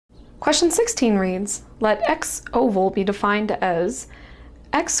Question 16 reads, let x oval be defined as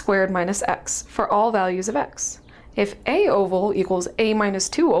x squared minus x for all values of x. If a oval equals a minus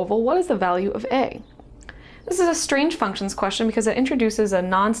 2 oval, what is the value of a? This is a strange functions question because it introduces a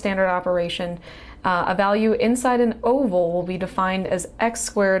non-standard operation. A value inside an oval will be defined as x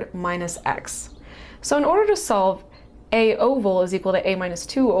squared minus x. So in order to solve a oval is equal to a minus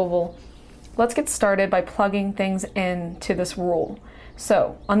 2 oval, let's get started by plugging things into this rule.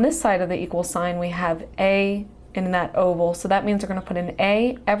 So on this side of the equal sign we have a in that oval, so that means we're going to put an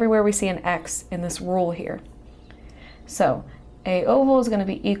a everywhere we see an x in this rule here. So a oval is going to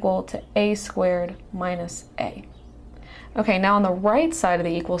be equal to a squared minus a. Okay, now on the right side of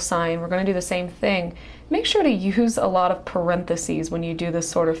the equal sign we're going to do the same thing. Make sure to use a lot of parentheses when you do this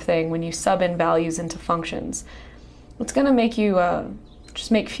sort of thing, when you sub in values into functions. It's going to make you just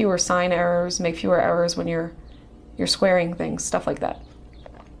make fewer sign errors, make fewer errors when you're squaring things, stuff like that.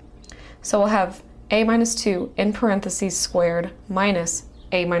 So we'll have a minus 2 in parentheses squared minus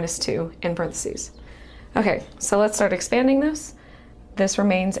a minus 2 in parentheses. Okay, so let's start expanding this. This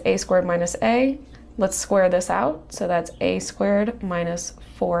remains a squared minus a. Let's square this out. So that's a squared minus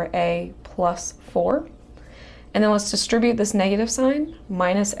 4a plus 4. And then let's distribute this negative sign,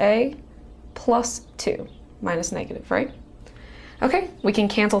 minus a plus 2, minus negative, right? Okay, we can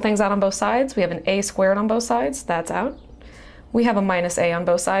cancel things out on both sides. We have an a squared on both sides, that's out. We have a minus a on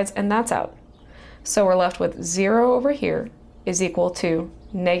both sides, and that's out. So we're left with 0 over here is equal to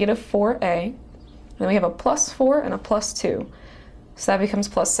negative 4a. And then we have a plus 4 and a plus 2. So that becomes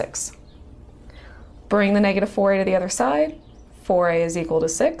plus 6. Bring the negative 4a to the other side. 4a is equal to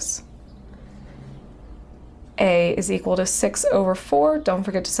 6. A is equal to 6 over 4. Don't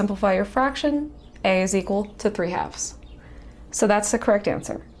forget to simplify your fraction. A is equal to 3/2. So that's the correct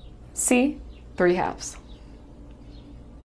answer. C, 3/2.